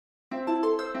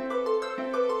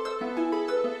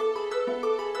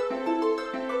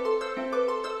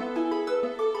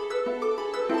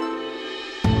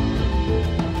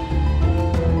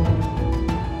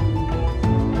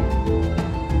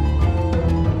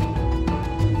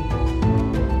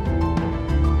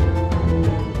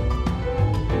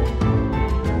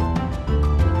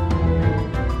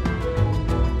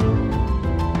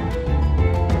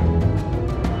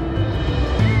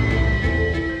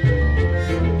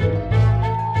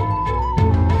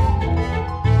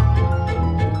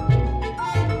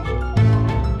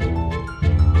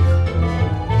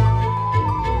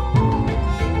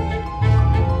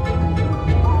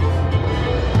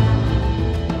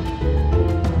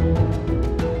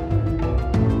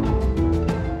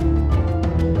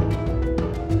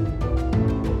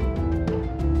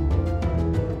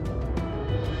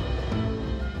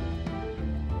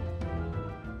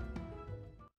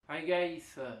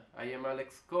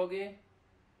Coghe.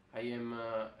 I am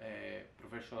a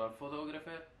professional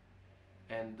photographer,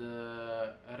 and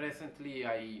recently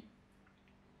I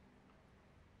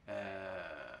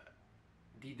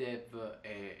did have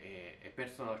a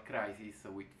personal crisis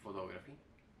with photography.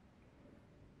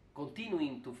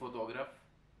 Continuing to photograph,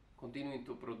 continuing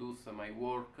to produce my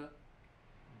work,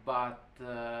 but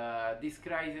this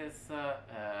crisis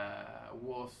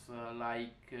was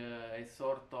like a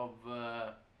sort of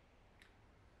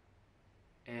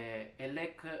a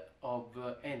lack of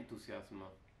enthusiasm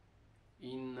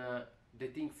in the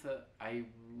things I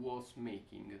was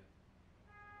making.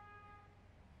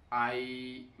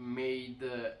 I made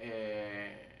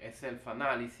a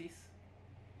self-analysis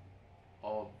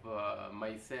of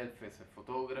myself as a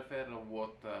photographer,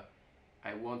 what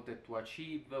I wanted to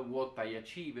achieve, what I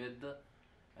achieved,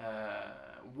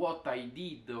 what I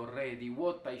did already,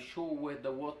 what I showed,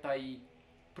 what I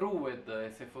proved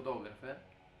as a photographer.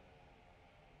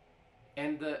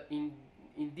 And in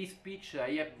this speech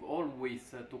I have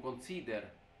always to consider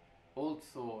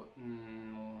also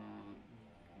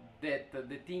that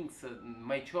the things,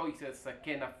 my choices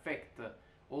can affect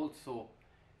also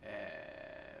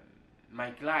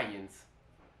my clients.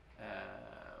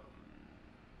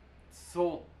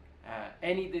 So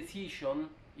any decision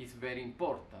is very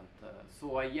important,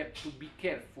 so I have to be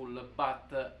careful, but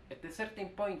at a certain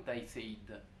point I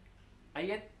said I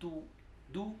had to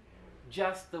do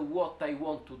just what I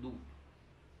want to do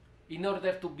in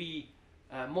order to be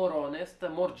more honest,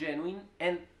 more genuine,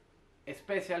 and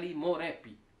especially more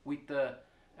happy with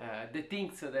the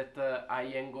things that I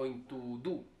am going to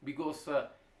do, because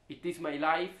it is my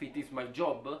life, it is my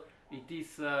job, it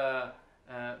is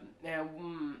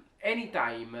any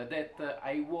time that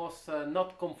I was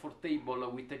not comfortable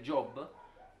with a job,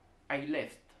 I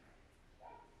left,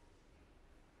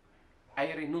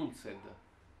 I renounced.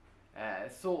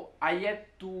 So I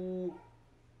had to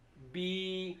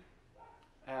be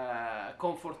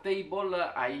comfortable.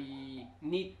 I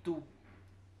need to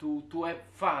have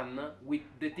fun with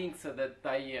the things that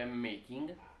I am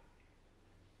making,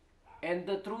 and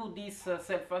through this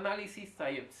self-analysis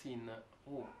I have seen,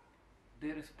 oh,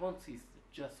 the response is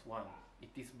just one.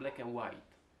 It is black and white.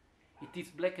 It is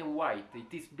black and white.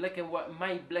 It is black and white.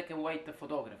 My black and white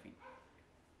photography.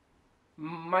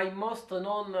 My most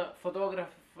known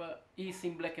photograph is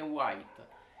in black and white.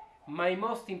 My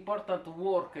most important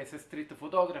work as a street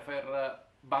photographer,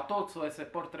 but also as a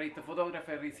portrait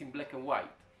photographer, is in black and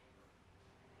white.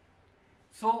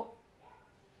 So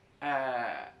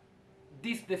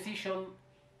this decision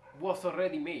was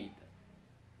already made.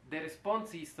 The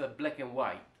response is black and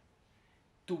white.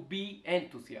 To be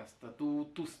enthusiastic,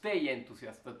 to stay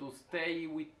enthusiastic, to stay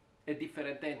with a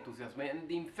different enthusiasm. And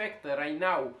in fact, right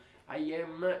now I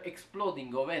am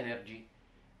exploding of energy,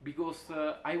 because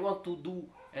I want to do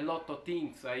a lot of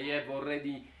things. I have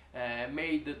already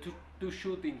made two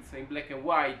shootings in black and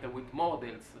white with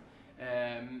models.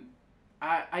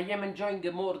 I am enjoying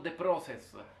more the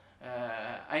process.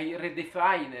 I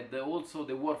redefined also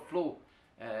the workflow.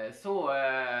 So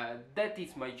that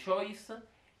is my choice,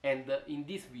 and in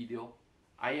this video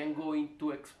I am going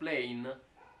to explain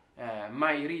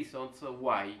my reasons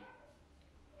why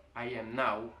I am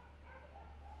now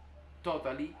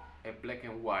totally a black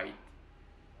and white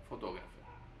photographer.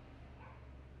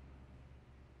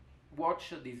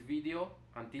 Watch this video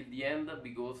until the end,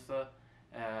 because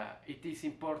it is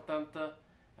important.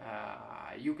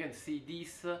 You can see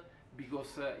this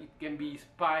because it can be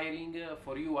inspiring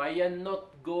for you. I am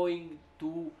not going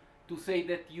to say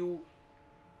that you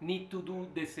need to do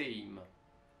the same.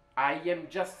 I am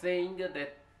just saying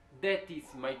that that is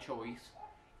my choice.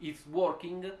 It's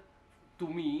working to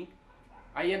me.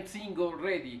 I am seeing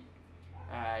already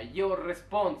your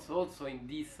response also in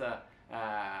this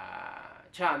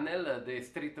channel, the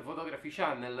street photography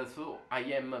channel, so I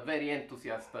am very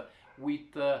enthusiastic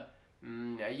with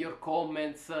your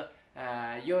comments,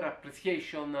 your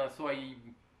appreciation, so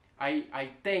I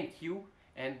thank you,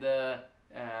 and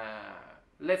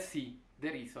let's see the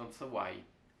reasons why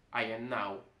I am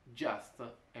now just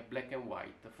a black and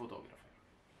white photographer.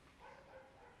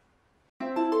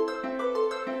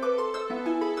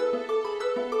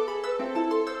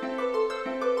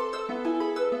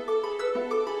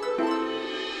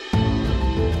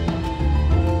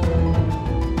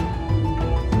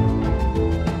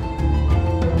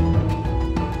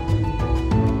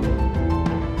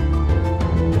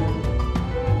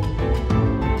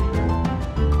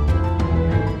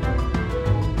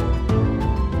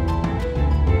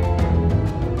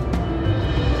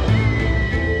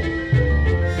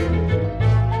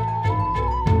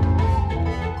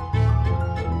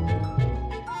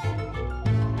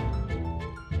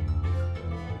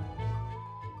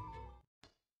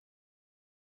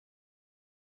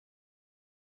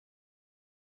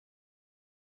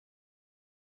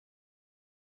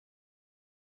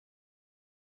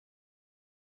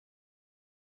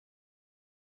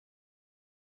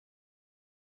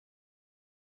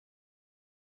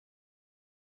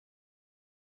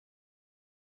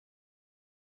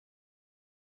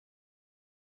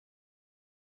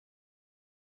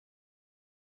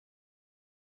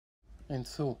 And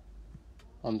so,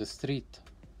 on the street,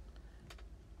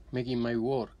 making my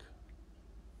work,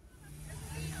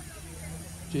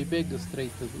 JPEG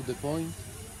straight to the point,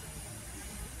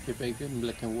 JPEG in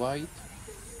black and white,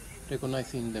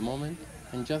 recognizing the moment,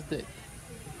 and just that.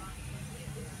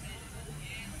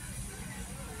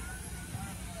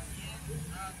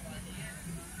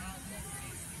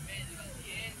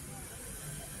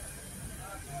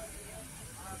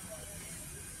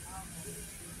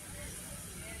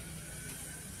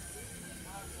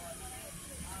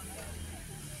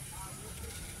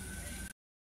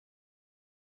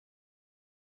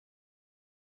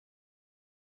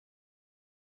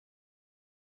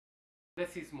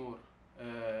 Less is more.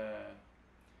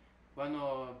 One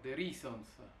of the reasons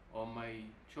of my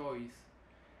choice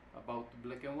about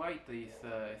black and white is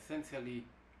essentially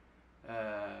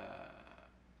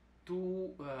to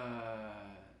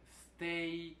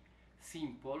stay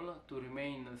simple, to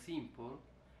remain simple,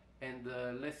 and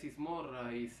less is more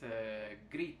is a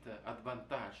great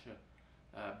advantage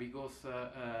because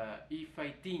if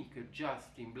I think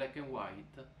just in black and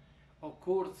white, of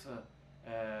course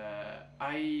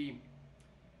I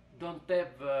don't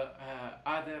have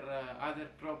other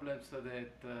problems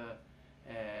that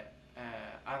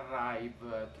arrive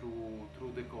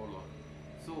through the color.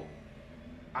 So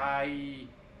I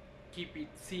keep it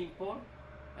simple,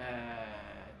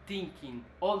 thinking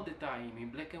all the time in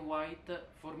black and white.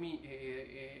 For me,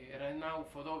 right now,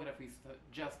 photography is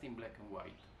just in black and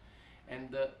white,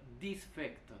 and this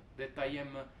fact that I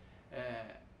am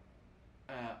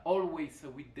always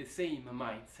with the same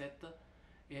mindset,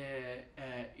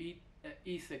 it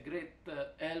is a great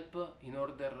help in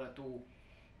order to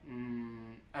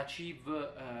achieve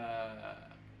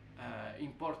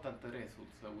important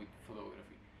results with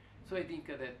photography. So I think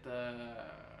that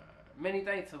many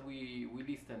times we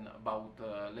listen about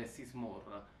less is more,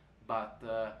 but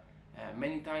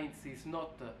many times it's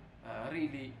not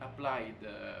really applied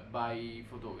by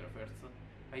photographers.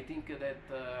 I think that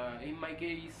in my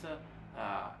case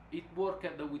it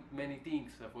worked with many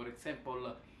things. For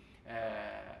example,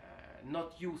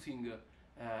 not using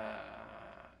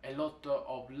a lot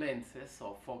of lenses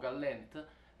of focal length,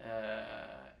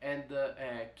 and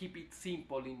keep it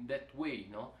simple in that way,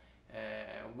 no?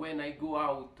 When I go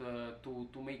out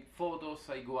to make photos,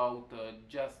 I go out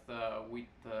just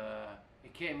with a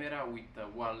camera with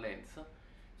one lens.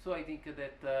 So I think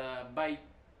that by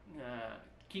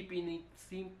keeping it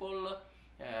simple,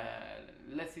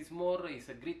 less is more is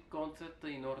a great concept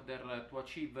in order to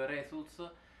achieve results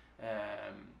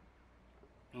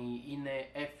in an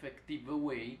effective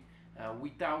way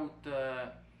without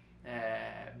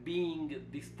being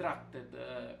distracted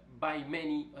by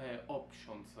many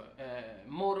options.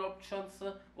 More options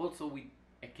also with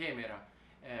a camera.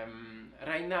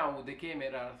 Right now the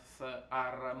cameras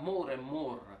are more and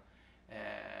more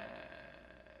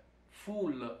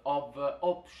full of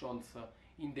options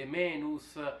in the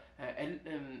menus.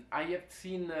 I have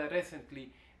seen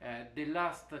recently the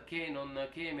last Canon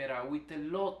camera with a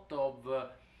lot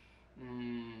of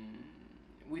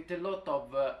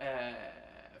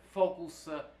focus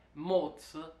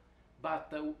modes,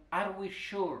 but are we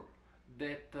sure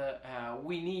that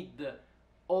we need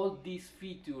all these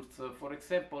features? For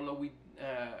example, with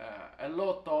a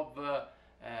lot of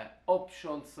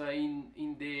options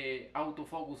in the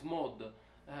autofocus mode.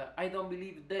 I don't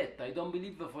believe that. I don't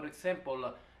believe, for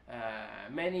example,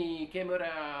 many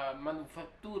camera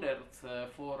manufacturers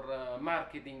for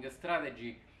marketing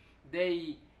strategy,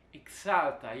 they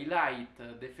highlight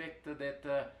the fact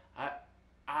that I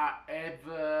have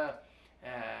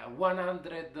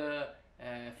 100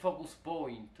 focus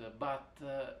point, but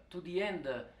to the end,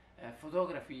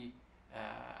 photography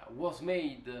was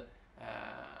made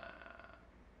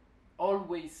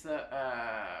always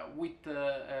with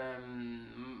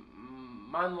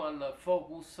manual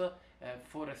focus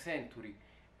for a century,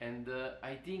 and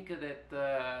I think that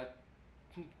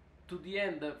to the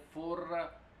end, for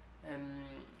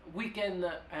we can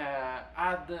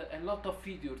add a lot of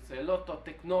features, a lot of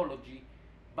technology,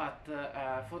 but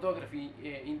photography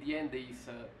in the end is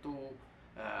to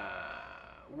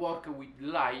work with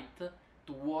light,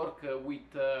 to work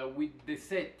with the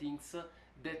settings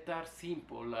that are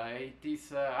simple. It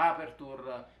is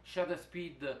aperture, shutter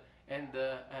speed, and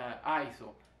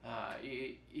ISO.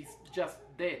 It's just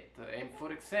that. And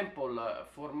for example,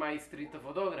 for my street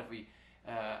photography,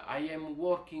 I am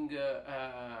working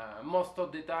most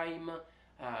of the time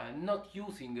not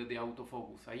using the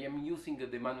autofocus. I am using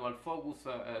the manual focus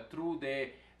through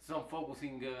the zone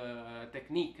focusing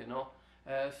technique, no?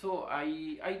 So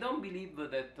I don't believe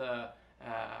that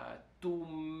to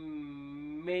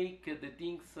make the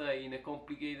things in a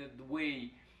complicated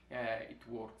way, it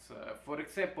works. For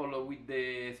example, with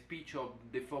the speech of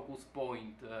the focus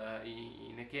point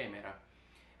in a camera,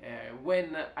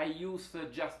 when I use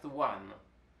just one,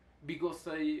 because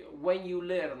when you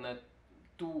learn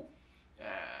to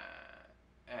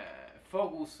uh,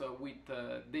 focus with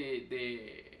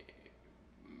the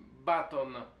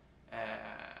button,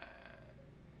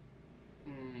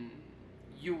 mm,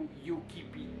 you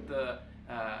keep it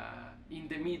in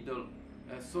the middle,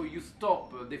 so you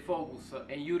stop the focus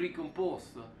and you recompose.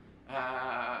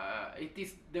 It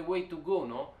is the way to go,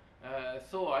 no?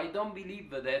 So I don't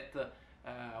believe that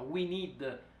we need,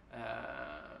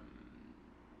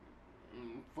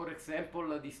 for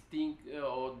example, this thing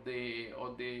or the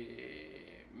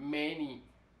many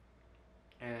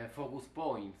focus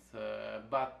points,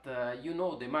 but you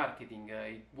know the marketing,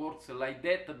 it works like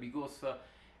that because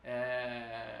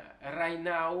right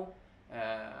now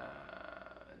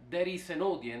there is an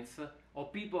audience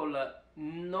of people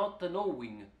not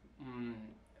knowing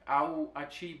how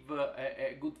achieve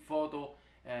a good photo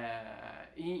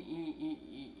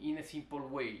in a simple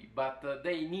way, but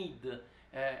they need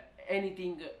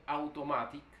anything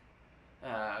automatic,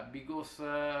 because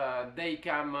they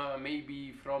come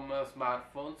maybe from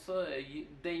smartphones.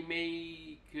 They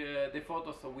make the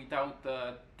photos without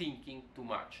thinking too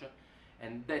much,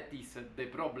 and that is the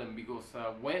problem, because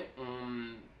when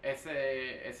as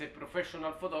a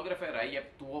professional photographer I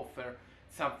have to offer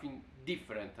something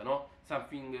different, no?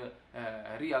 Something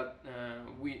real,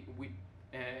 with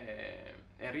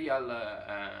a real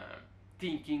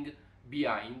thinking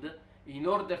behind, in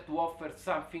order to offer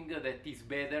something that is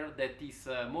better, that is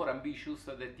more ambitious,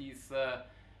 that is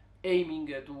aiming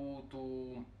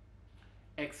to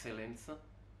excellence.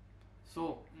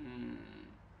 So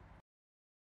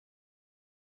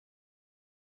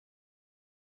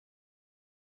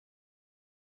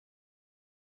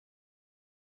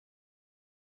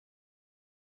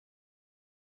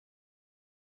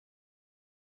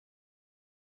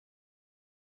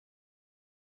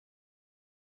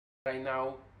right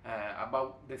now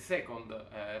about the second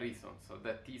reason, so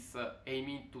that is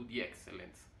aiming to the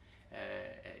excellence.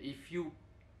 If you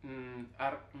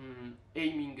are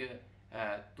aiming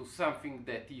to something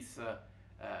that is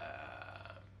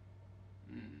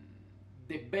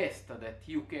the best that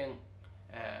you can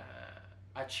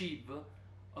achieve,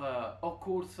 of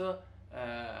course,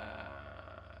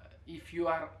 if you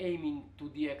are aiming to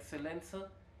the excellence,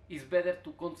 it's better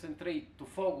to concentrate, to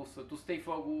focus, to stay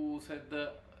focused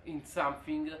in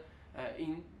something,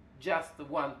 in just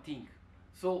one thing.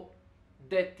 So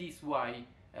that is why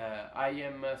I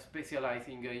am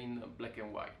specializing in black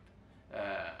and white.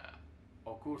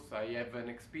 Of course, I have an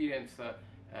experience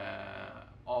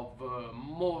of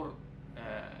more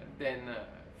than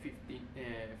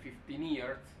 15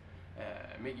 years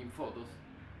making photos,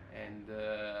 and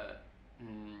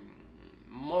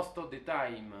most of the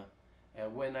time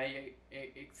when I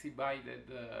exhibited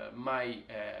my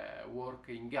work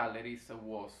in galleries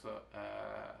was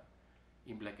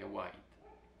in black and white.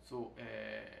 So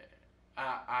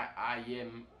I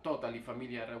am totally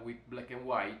familiar with black and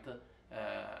white.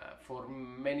 For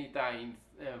many times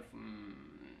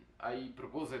I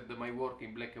proposed my work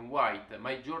in black and white.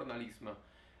 My journalism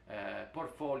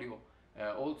portfolio,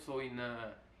 also in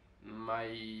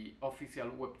my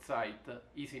official website,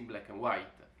 is in black and white.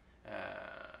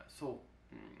 So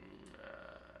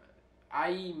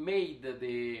I made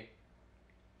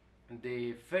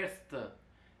the first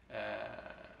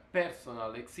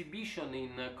personal exhibition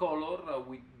in color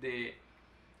with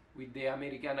the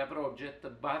Americana project,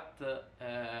 but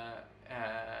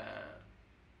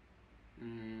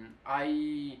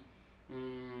I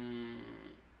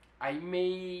I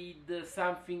made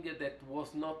something that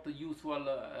was not usual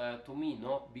to me,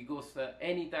 no? Because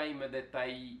anytime that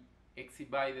I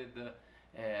exhibited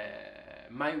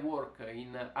my work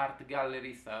in art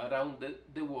galleries around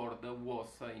the world was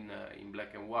in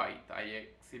black and white. I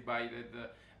exhibited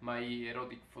my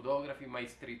erotic photography, my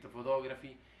street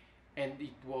photography, and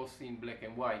it was in black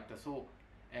and white. So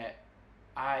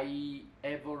I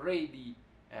have already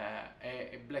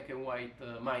a black and white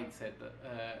mindset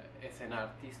as an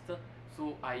artist.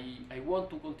 So I want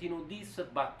to continue this,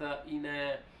 but in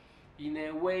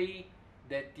a way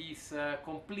that is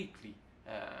completely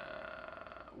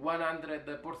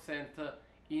 100%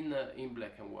 in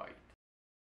black and white.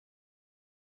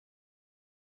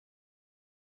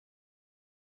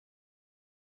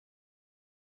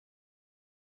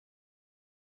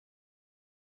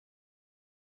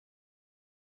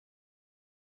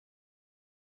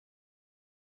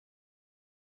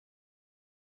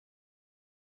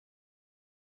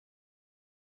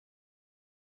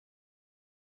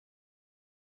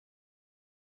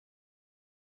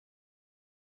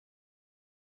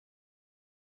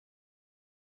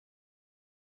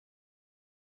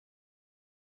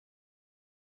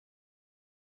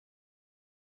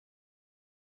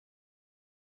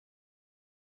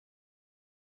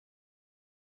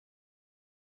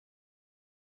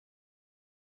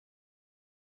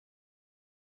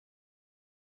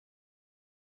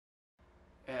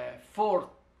 Fourth,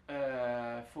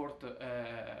 fourth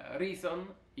reason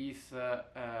is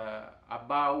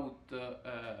about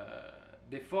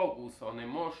the focus on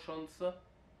emotions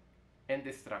and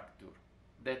the structure.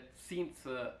 That seems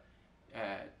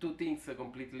two things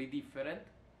completely different,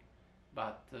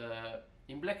 but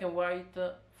in black and white,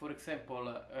 for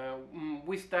example,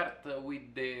 we start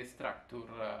with the structure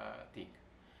thing.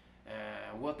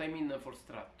 What I mean for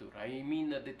structure? I mean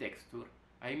the texture.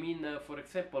 I mean, for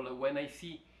example, when I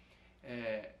see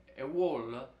a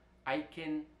wall, I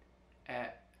can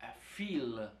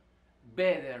feel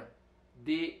better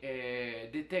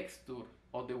the texture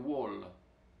of the wall,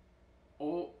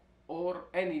 or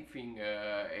anything,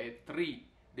 a tree,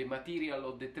 the material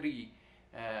of the tree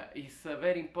is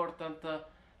very important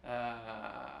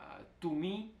to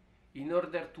me in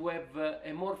order to have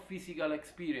a more physical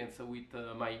experience with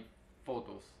my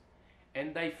photos.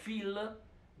 And I feel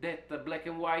that black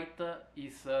and white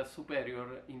is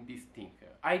superior in this thing.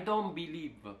 I don't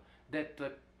believe that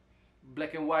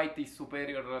black and white is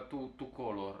superior to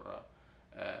color.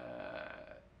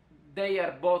 They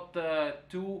are both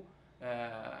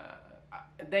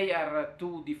they are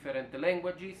two different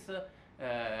languages,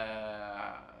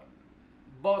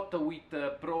 both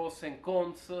with pros and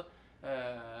cons,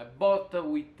 both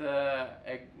with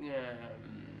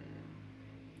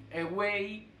a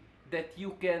way that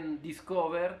you can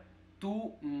discover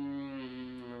to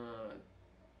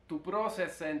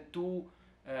process and to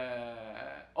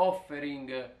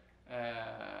offering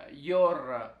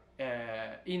your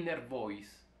inner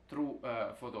voice through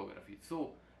photography.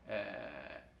 So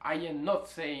I am not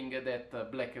saying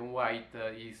that black and white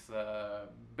is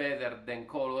better than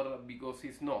color, because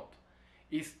it's not.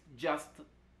 It's just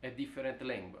a different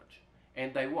language,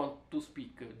 and I want to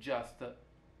speak just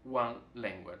one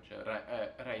language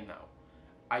right now.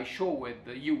 I showed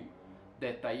you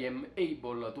that I am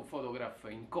able to photograph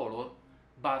in color,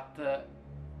 but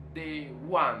the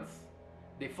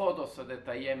photos that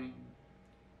I am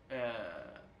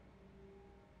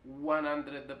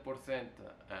 100%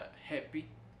 happy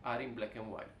are in black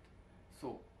and white.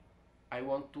 So I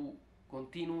want to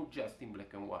continue just in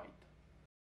black and white.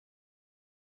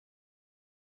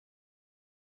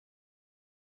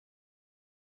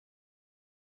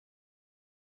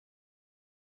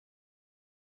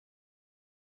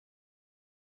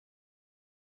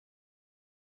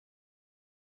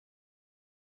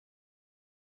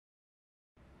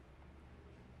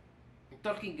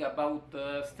 Talking about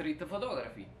street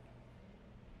photography,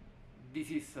 this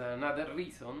is another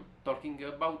reason. Talking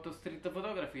about street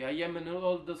photography, I am an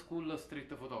old school street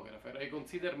photographer. I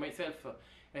consider myself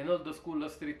an old school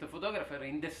street photographer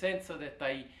in the sense that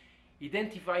I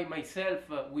identify myself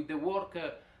with the work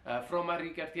from Henri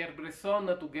Cartier-Bresson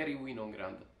to Gary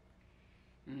Winogrand.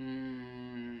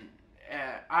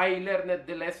 I learned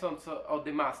the lessons of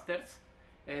the masters,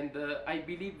 and I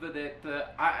believe that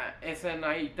as an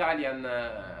Italian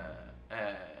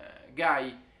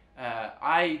guy,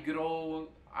 I grown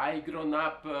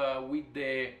up with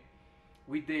the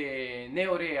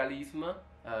neorealism,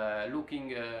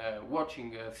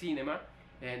 watching cinema,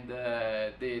 and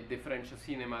the French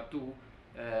cinema too.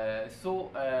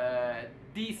 So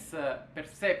this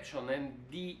perception and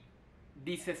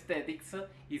this aesthetics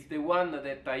is the one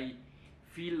that I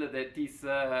feel that is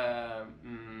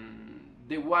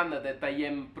the one that I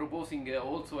am proposing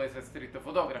also as a street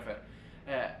photographer.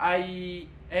 I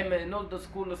am an old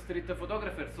school street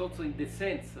photographer also in the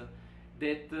sense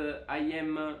that I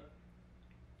am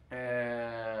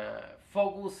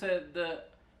focused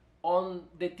on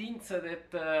the things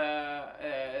that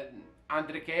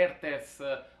André Kertész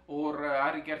or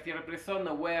Henri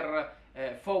Cartier-Bresson were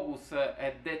focused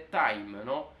at that time,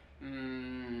 no?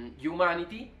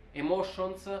 Humanity,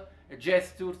 emotions,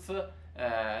 gestures,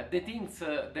 the things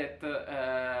that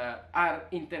are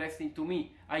interesting to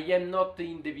me. I am not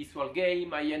in the visual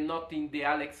game, I am not in the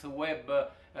Alex Webb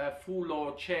full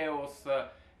of chaos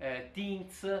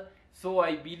things, so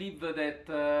I believe that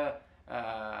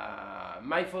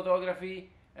my photography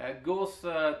goes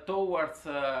towards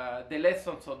the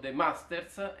lessons of the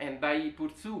masters, and I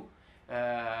pursue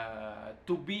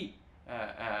to be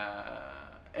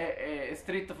a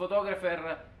street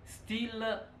photographer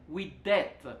still with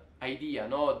that idea,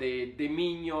 no? The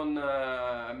Mignon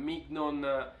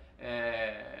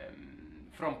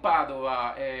from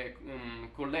Padova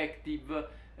collective.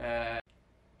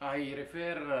 I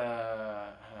refer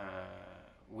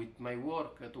with my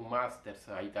work to masters,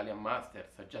 Italian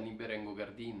masters, Gianni Berengo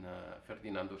Gardin,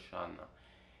 Ferdinando Scianna,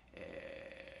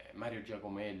 Mario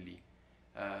Giacomelli.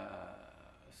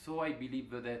 So I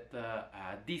believe that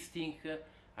this thing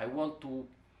I want to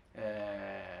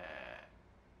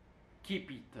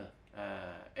keep it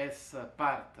as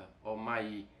part of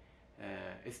my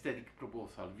aesthetic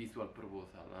proposal, visual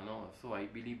proposal. No? So I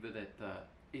believe that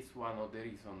it's one of the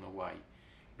reasons why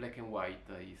black and white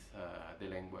is the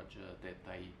language that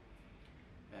I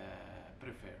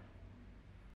prefer.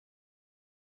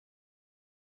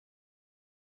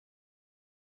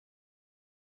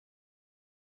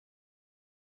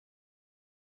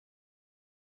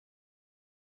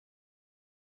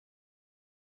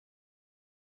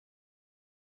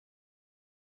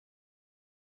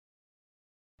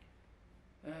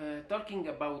 Talking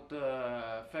about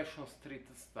fashion street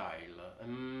style,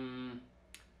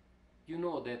 you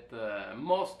know that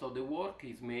most of the work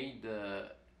is made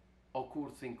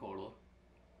occurs in color,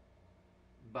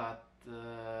 but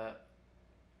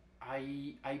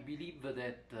I believe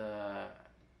that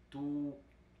to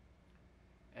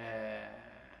uh,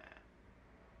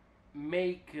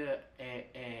 make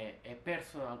a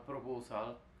personal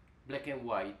proposal, black and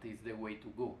white is the way to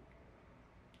go,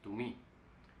 to me.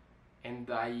 And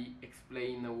I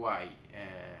explain why.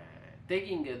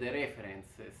 Taking the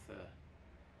references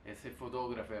as a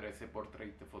photographer, as a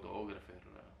portrait photographer,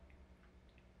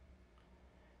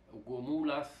 Ugo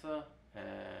Mulas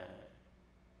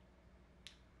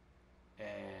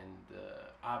and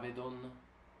Avedon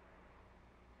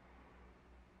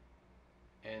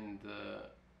and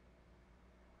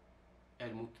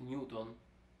Helmut Newton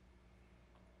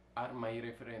are my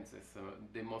references,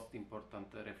 the most important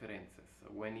references.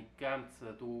 When it comes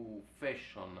to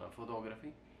fashion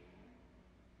photography,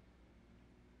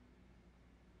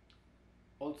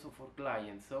 also for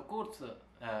clients, of course,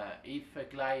 if a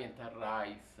client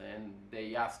arrives and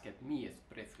they ask at me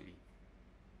expressly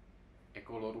a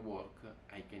color work,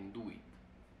 I can do it.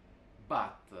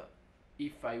 But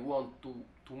if I want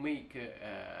to make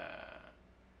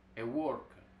a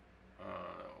work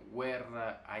where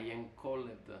I am called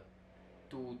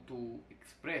to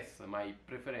express my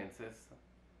preferences,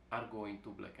 are going to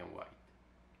black and white.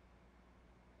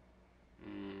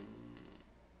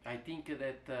 I think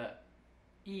that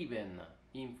even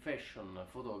in fashion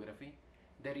photography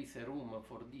there is a room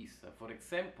for this. For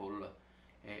example,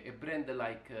 a brand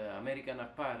like American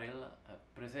Apparel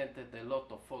presented a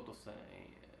lot of photos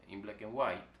in black and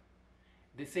white.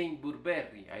 The same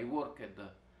Burberry, I worked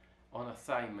on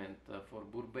assignment for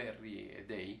Burberry a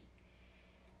day,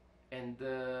 and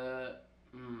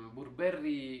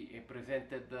Burberry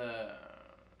presented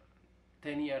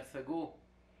 10 years ago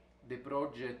the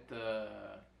project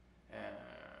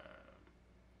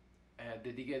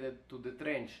dedicated to the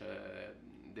trench.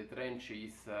 The trench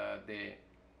is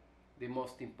the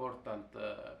most important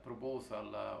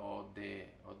proposal of the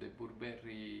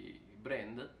Burberry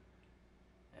brand,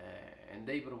 and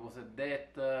they proposed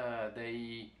that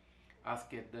they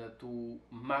asked to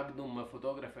magnum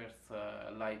photographers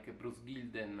like Bruce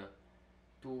Gilden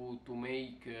to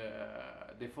make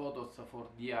the photos for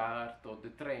the art of the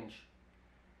trench,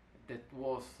 that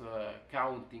was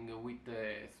counting with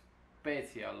a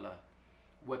special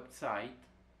website.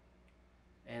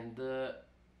 And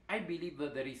I believe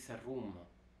there is a room,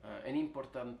 an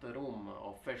important room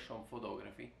of fashion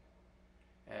photography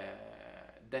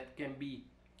that can be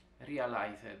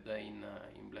realized in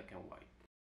black and white.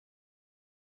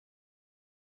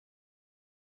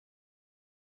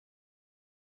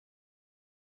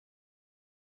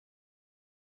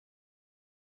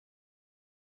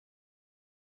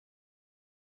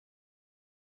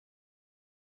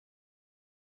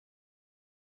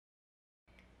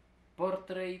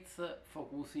 Portraits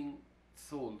focusing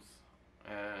souls.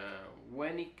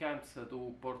 When it comes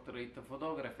to portrait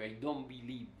photography, I don't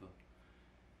believe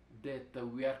that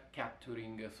we are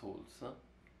capturing souls.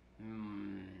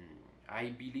 I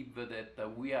believe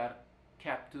that we are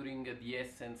capturing the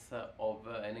essence of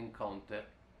an encounter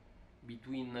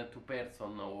between two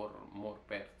persons or more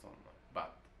persons,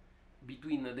 but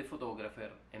between the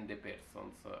photographer and the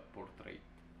person's portrait.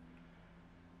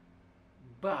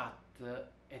 But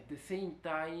at the same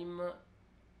time,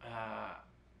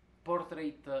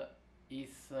 portrait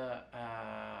is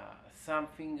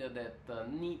something that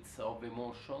needs of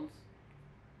emotions,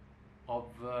 of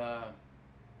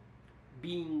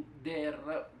being there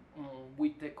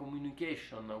with a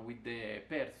communication with the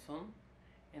person,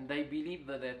 and I believe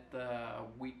that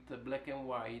with black and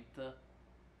white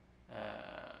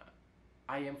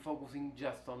I am focusing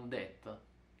just on that,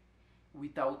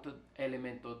 without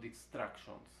element of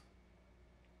distractions.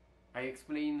 I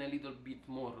explain a little bit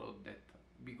more of that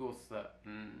because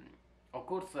of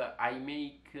course I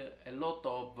make a lot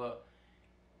of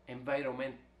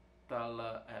environmental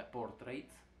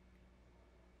portraits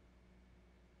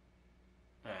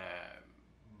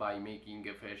by making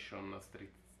a fashion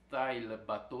street lifestyle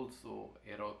but also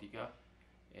erotica.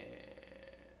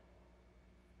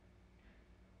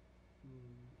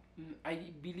 I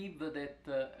believe that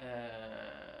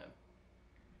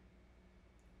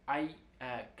I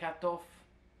cut off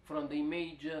from the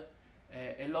image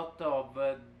a lot of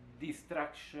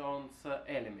distractions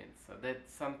elements that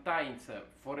sometimes,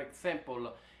 for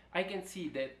example, I can see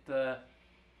that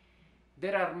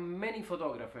there are many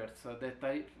photographers that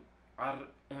are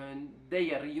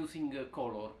they are using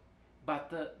color,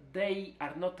 but they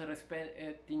are not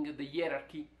respecting the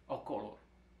hierarchy of color.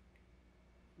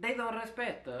 They don't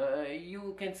respect.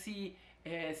 You can see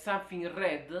something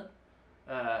red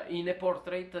in a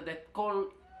portrait that call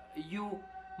you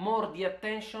more the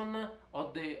attention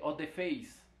of the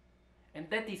face, and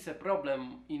that is a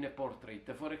problem in a portrait.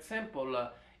 For example,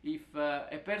 if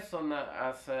a person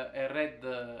has a red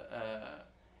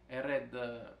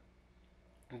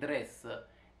dress,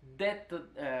 that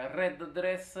red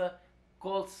dress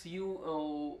calls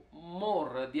you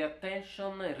more the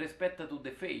attention in respect to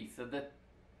the face. That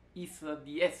is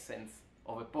the essence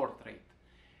of a portrait.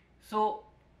 So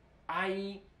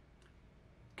I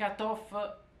cut off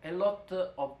a lot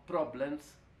of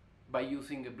problems by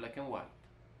using black and white.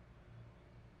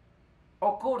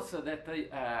 Of course that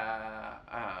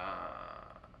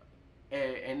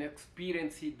an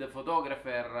experienced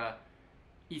photographer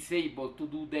is able to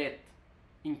do that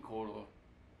in color,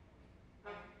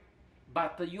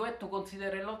 but you have to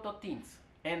consider a lot of things,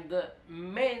 and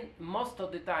most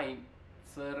of the times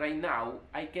right now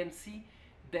I can see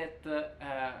that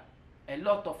a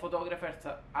lot of photographers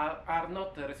are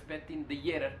not respecting the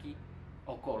hierarchy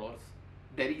of colors.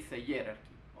 There is a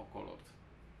hierarchy of colors,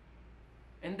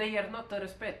 and they are not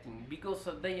respecting because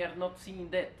they are not seeing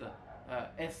that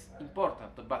as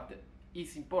important, but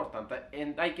is important.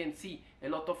 And I can see a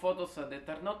lot of photos that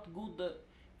are not good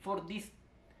for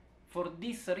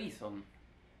this reason.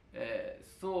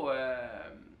 So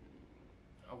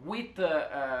with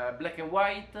black and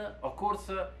white, of course,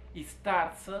 it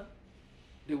starts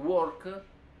the work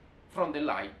from the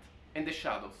light and the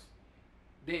shadows.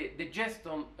 The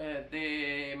gestion,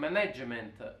 the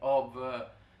management of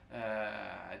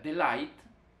the light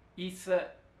is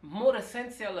more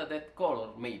essential than color,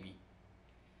 maybe.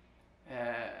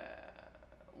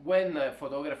 When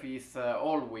photography is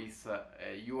always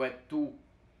you have to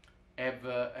have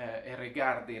a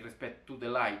regard in respect to the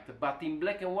light, but in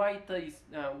black and white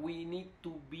we need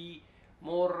to be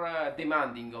more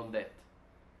demanding on that.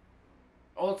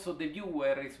 Also the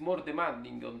viewer is more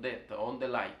demanding on that, on the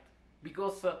light,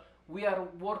 because we are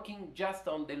working just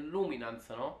on the luminance,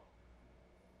 no?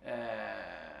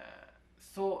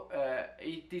 So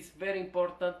it is very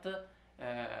important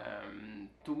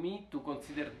to me to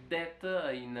consider that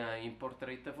in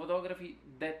portrait photography.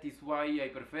 That is why I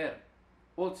prefer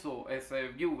also as a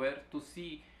viewer to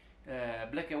see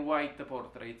black and white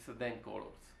portraits than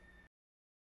colors.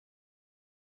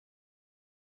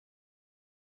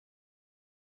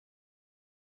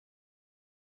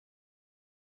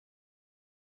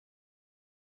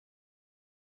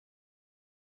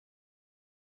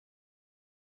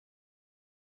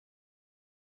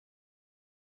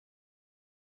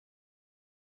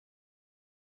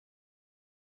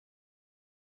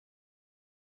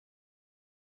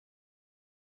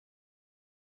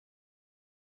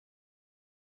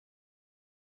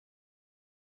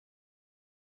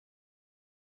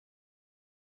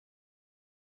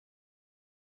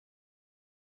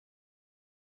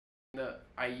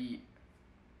 I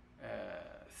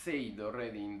said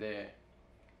already in the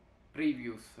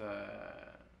previous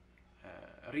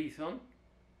reason,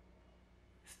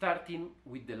 starting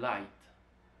with the light.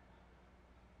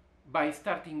 By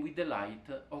starting with the light,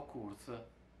 of course,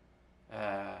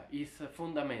 is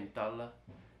fundamental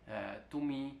to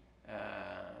me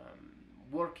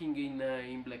working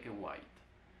in black and white.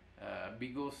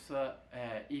 Because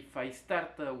if I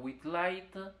start with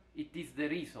light, it is the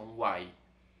reason why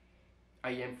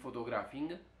I am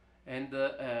photographing, and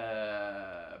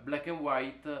black and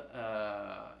white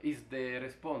is the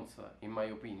response, in my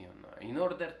opinion, in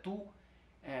order to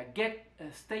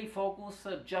stay focused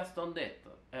just on that,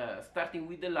 starting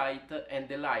with the light, and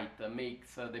the light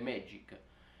makes the magic.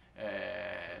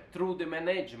 Through the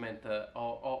management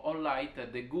of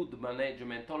light, the good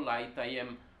management of light, I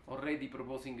am already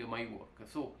proposing my work.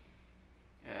 So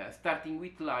starting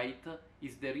with light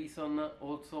is the reason,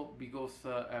 also because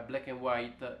black and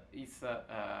white is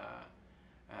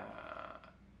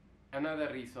another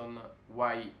reason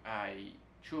why I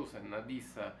chosen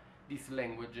this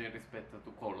language in respect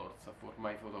to colors for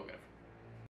my photography.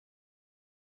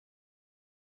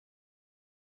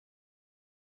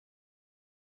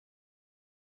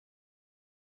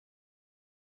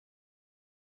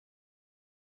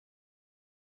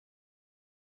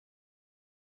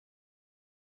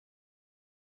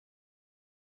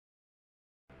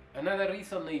 Another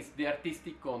reason is the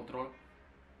artistic control.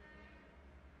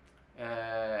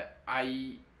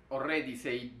 I already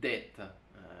said that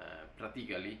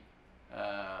practically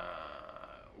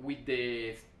with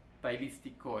the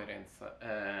stylistic coherence,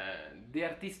 the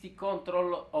artistic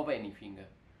control of anything.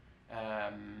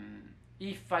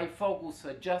 If I focus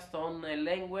just on a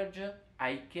language,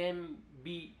 I can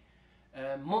be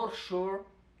more sure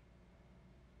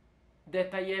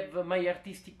that I have my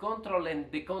artistic control and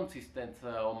the consistency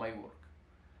of my work.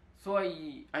 So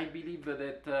I believe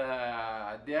that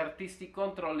the artistic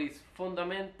control is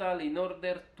fundamental in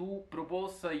order to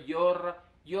propose your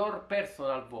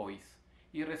personal voice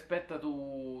in respect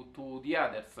to the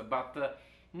others, but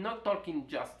not talking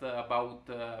just about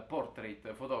portrait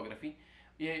photography,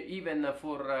 even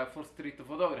for street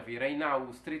photography. Right now,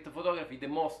 street photography the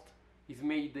most is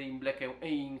made in black and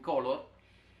in color,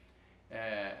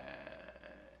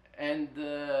 and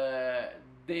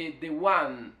the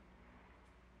one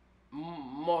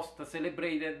most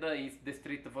celebrated is the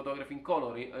street photography in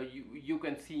color. You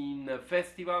can see in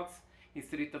festivals, in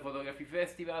street photography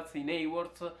festivals, in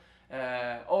awards,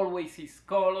 always is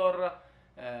color,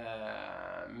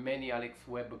 many Alex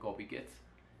Webb copycats,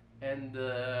 and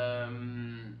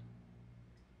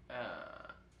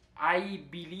I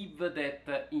believe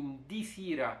that in this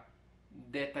era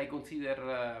that I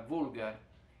consider vulgar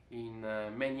in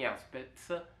many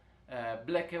aspects,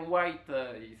 black and white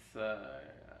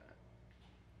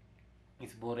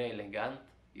is more elegant.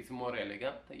 Is more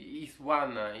elegant. Is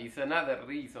another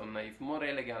reason. Is more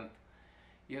elegant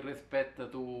in respect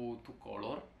to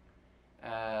color,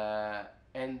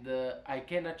 and I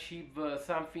can achieve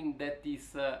something that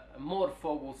is more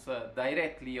focused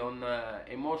directly on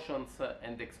emotions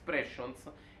and expressions.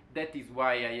 That is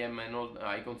why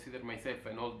I consider myself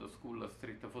an old school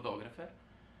street photographer,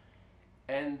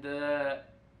 and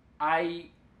I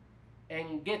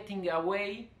am getting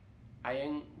away. I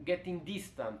am getting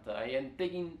distant. I am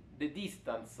taking the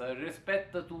distance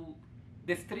respect to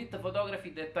the street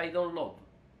photography that I don't love.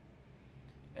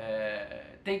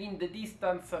 Taking the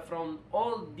distance from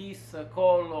all these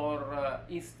color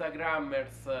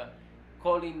Instagrammers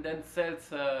calling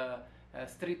themselves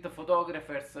street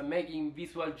photographers, making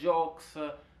visual jokes.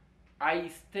 I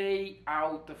stay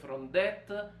out from that.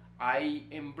 I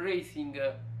embracing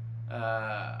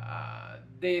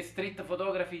the street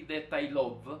photography that I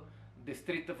love, the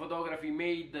street photography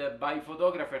made by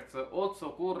photographers,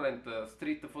 also current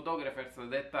street photographers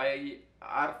that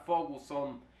are focused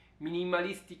on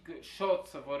minimalistic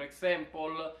shots, for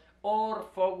example, or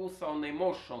focus on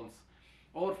emotions,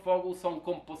 or focus on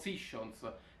compositions.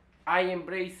 I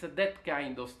embrace that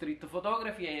kind of street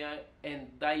photography,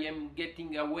 and I am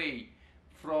getting away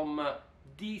from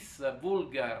this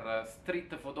vulgar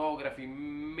street photography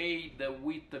made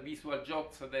with visual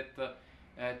jokes that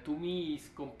to me is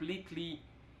completely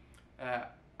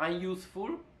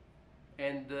unuseful,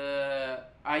 and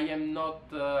I am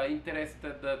not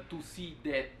interested to see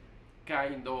that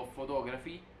kind of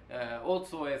photography.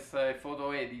 Also, as a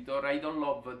photo editor, I don't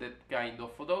love that kind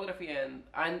of photography, and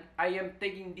I am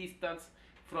taking distance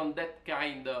from that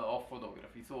kind of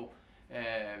photography. So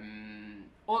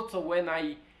also when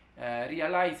I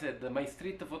realized my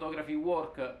street photography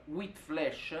work with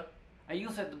flash, I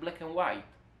used black and white.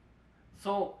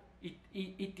 So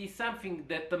it is something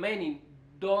that many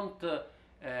don't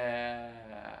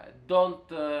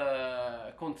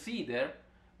consider,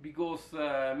 because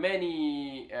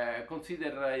many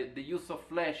consider the use of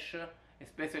flash,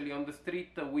 especially on the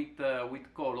street,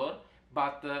 with color.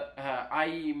 But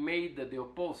I made the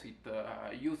opposite,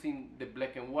 using the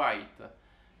black and white,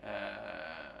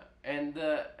 and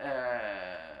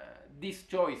this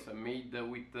choice made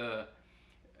with the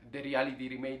Reality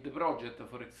Remade project,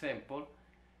 for example,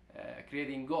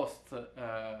 creating ghosts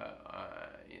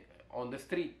on the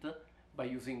street by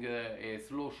using a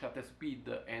slow shutter speed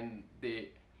and the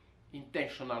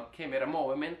intentional camera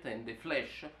movement and the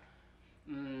flash.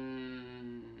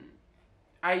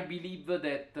 I believe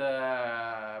that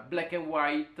black and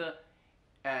white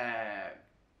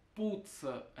puts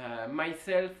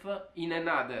myself in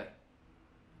another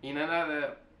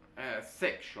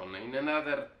section, in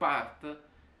another part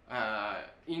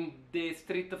in the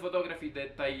street photography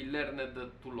that I learned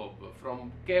to love,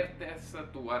 from Kertész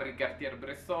to Henri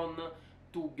Cartier-Bresson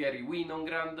to Gary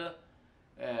Winogrand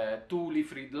to Lee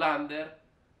Friedlander.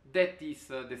 That is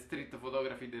the street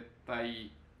photography that I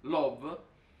love,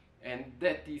 and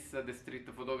that is the street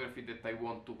photography that I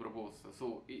want to propose.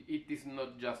 So it is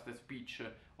not just a speech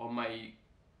on my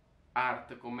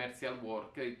art commercial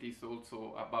work, it is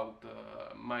also about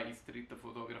my street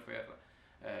photographer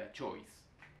choice.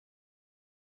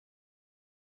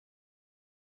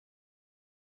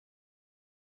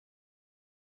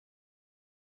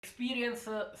 experience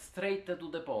straight to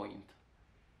the point.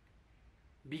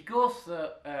 Because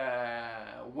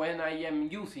when I am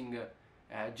using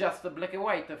just black and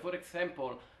white, for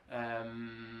example, I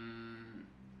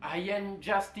am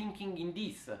just thinking in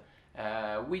this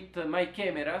with my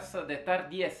cameras that are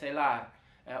DSLR.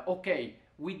 Okay,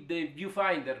 with the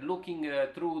viewfinder, looking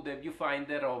through the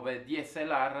viewfinder of a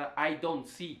DSLR, I don't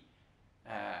see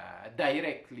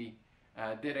directly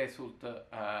the result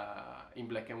in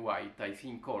black and white. I see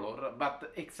in color,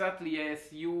 but exactly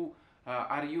as you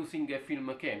are using a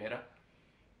film camera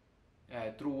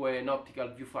through an optical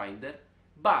viewfinder.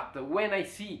 But when I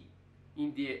see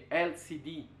in the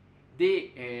LCD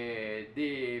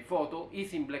the photo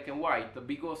is in black and white,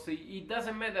 because it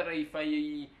doesn't matter if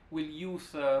I will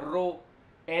use raw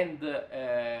and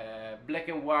black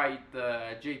and white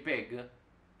JPEG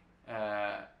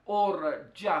or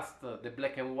just the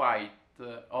black and white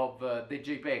of the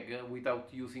JPEG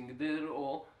without using the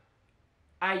raw.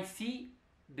 I see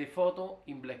the photo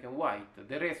in black and white,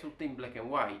 the result in black and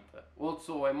white.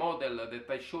 Also, a model that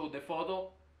I show the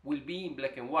photo will be in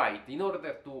black and white in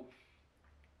order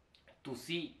to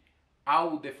see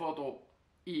how the photo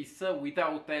is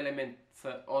without elements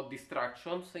or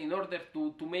distractions, in order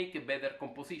to make better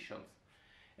compositions.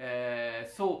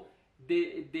 So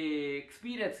the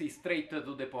experience is straight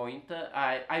to the point.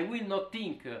 I will not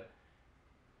think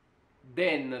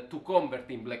then to convert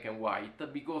in black and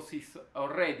white, because it's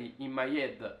already in my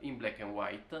head in black and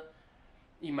white,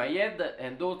 in my head,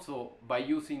 and also by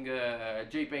using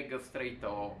JPEG straight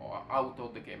out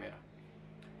of the camera.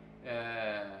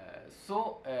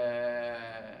 So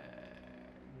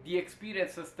the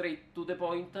experience straight to the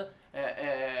point.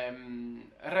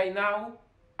 Right now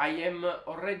I am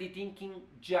already thinking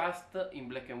just in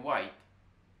black and white,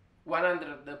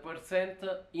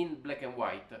 100% in black and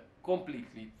white,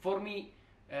 completely. For me,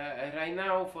 right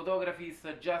now, photography is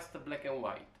just black and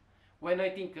white. When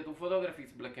I think to photography,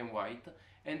 it's black and white,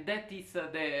 and that is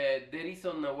the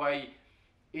reason why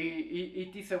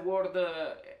it is a word,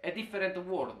 a different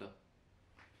word,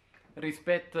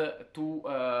 respect to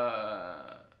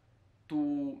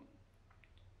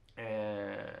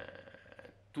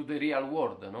the real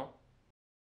world, no?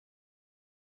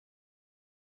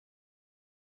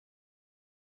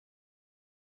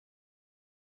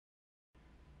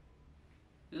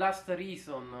 Last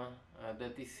reason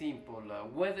that is simple,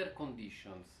 weather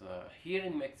conditions. Here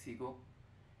in Mexico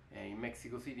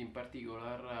City in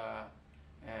particular,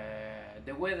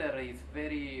 the weather is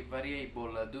very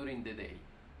variable during the day,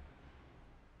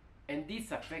 and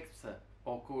this affects,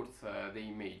 of course, the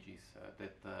images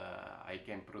that I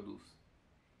can produce.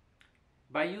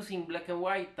 By using black and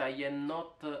white, I am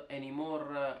not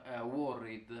anymore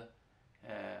worried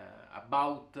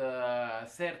about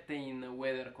certain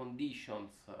weather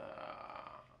conditions.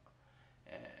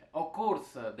 Of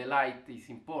course, the light is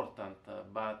important,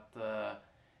 but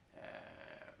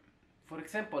for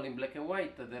example, in black and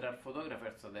white, there are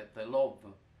photographers that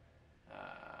love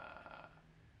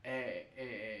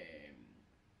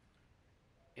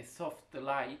a soft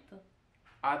light,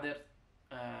 others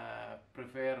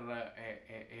prefer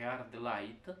a hard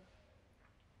light.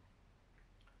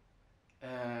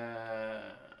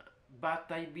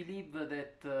 But I believe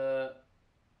that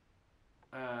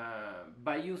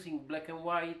by using black and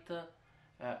white,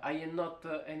 I am not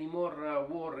anymore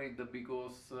worried,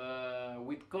 because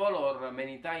with color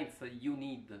many times you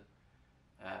need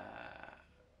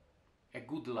a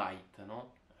good light,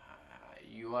 no?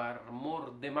 You are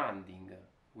more demanding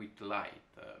with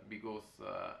light, because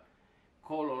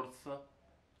colors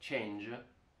change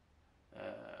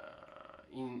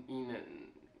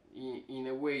in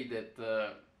a way that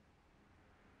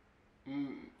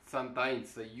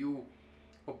sometimes you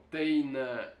obtain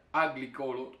ugly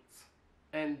colors,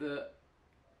 and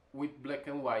with black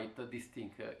and white this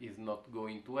thing is not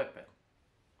going to happen.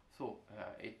 So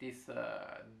it is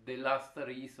the last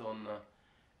reason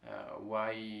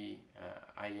why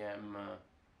I am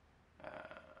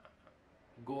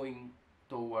going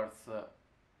towards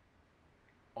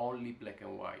only black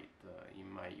and white in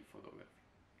my photography.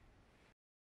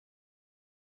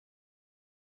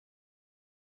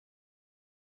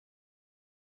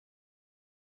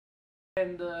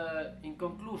 And in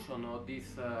conclusion of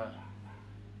this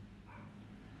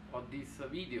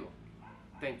video,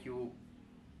 thank you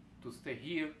to stay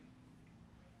here.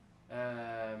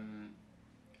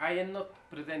 I am not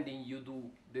pretending you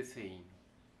do the same.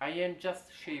 I am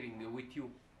just sharing with you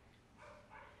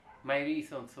my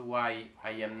reasons why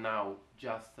I am now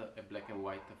just a black and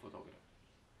white photographer.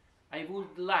 I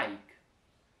would like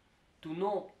to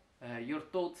know your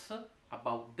thoughts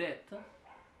about that.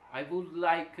 I would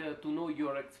like to know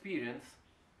your experience,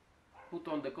 put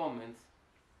on the comments,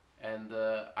 and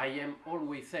I am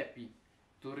always happy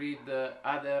to read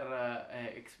other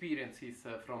experiences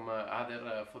from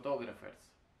other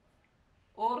photographers,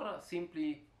 or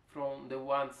simply from the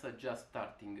ones just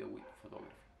starting with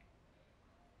photography.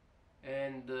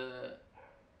 And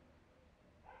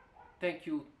thank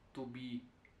you to be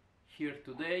here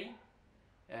today.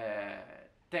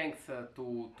 Thanks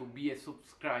to be a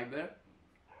subscriber.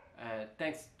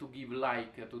 Thanks to give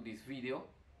like to this video.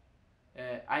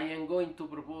 I am going to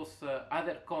propose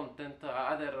other content,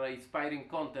 other inspiring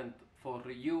content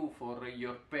for you, for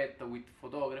your pet with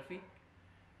photography.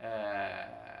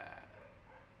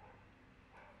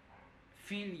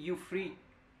 Feel you free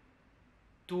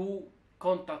to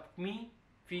contact me.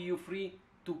 Feel you free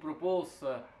to propose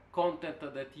content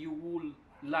that you would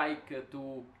like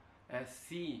to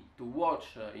see, to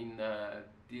watch in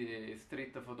the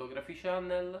street photography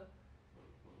channel.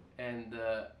 And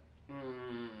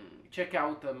check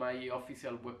out my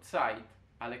official website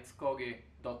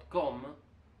alexcoghe.com,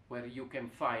 where you can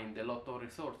find a lot of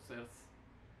resources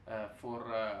for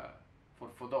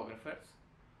photographers.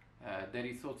 There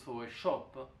is also a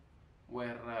shop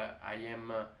where I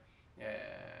am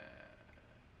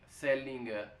selling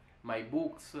my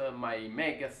books, my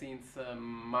magazines,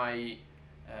 my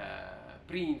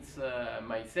prints,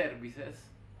 my services,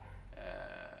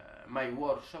 my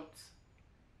workshops.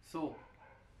 So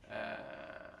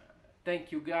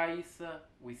thank you guys,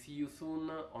 we see you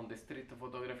soon on the Street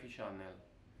Photography channel.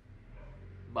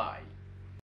 Bye.